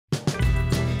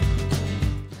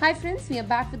Hi friends, we are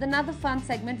back with another fun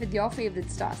segment with your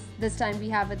favorite stars. This time we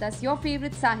have with us your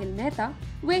favorite Sahil Mehta,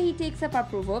 where he takes up our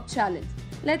proverb challenge.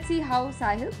 Let's see how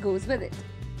Sahil goes with it.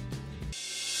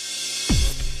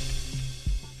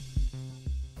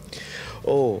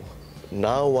 Oh,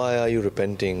 now why are you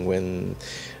repenting when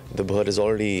the bird has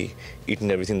already eaten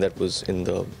everything that was in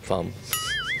the farm?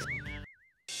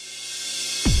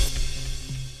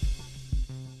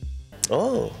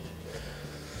 Oh,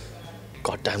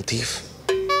 goddamn thief.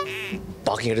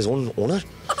 Barking at his own owner?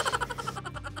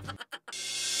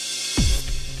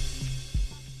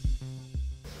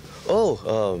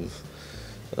 Oh,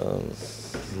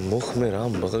 mukh mein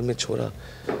Ram, bagal mein chora.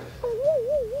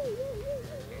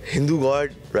 Hindu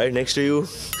god right next to you.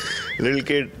 Little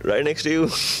kid right next to you.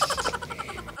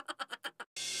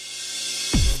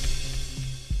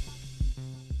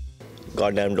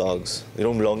 Goddamn dogs. They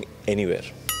don't belong anywhere.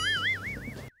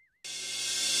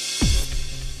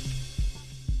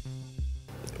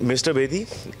 Mr. Bedi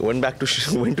went to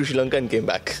Sri Lanka and came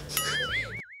back.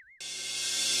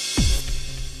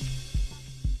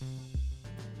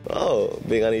 Oh,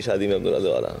 बेगानी शादी में अब्दुल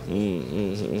वाला.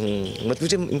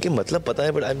 मुझे इनके मतलब पता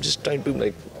है, but I'm just trying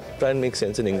to try and make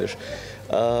sense in English.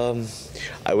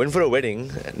 I went for a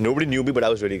wedding. Nobody knew me, but I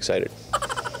was really excited.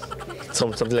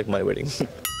 Something like my wedding.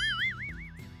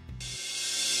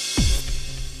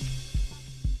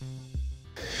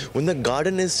 When the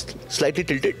garden is slightly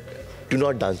tilted, do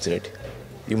not dance in it.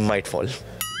 You might fall.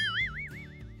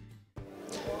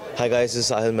 Hi guys, this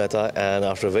is Sahil Mehta, and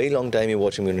after a very long time you're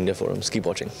watching me on India Forums. Keep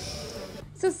watching.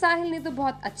 So साहिल ने तो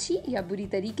बहुत अच्छी या बुरी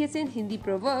तरीके से Hindi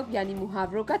proverb यानी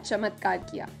मुहावरों का चमत्कार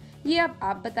किया. ये अब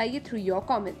आप बताइए through your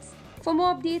comments. For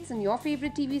more updates on your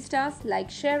favorite TV stars,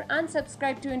 like, share and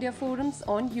subscribe to India Forums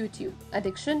on YouTube.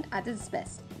 Addiction at its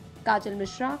best. Kajal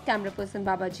Mishra, camera person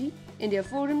Babaji, India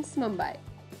Forums, Mumbai.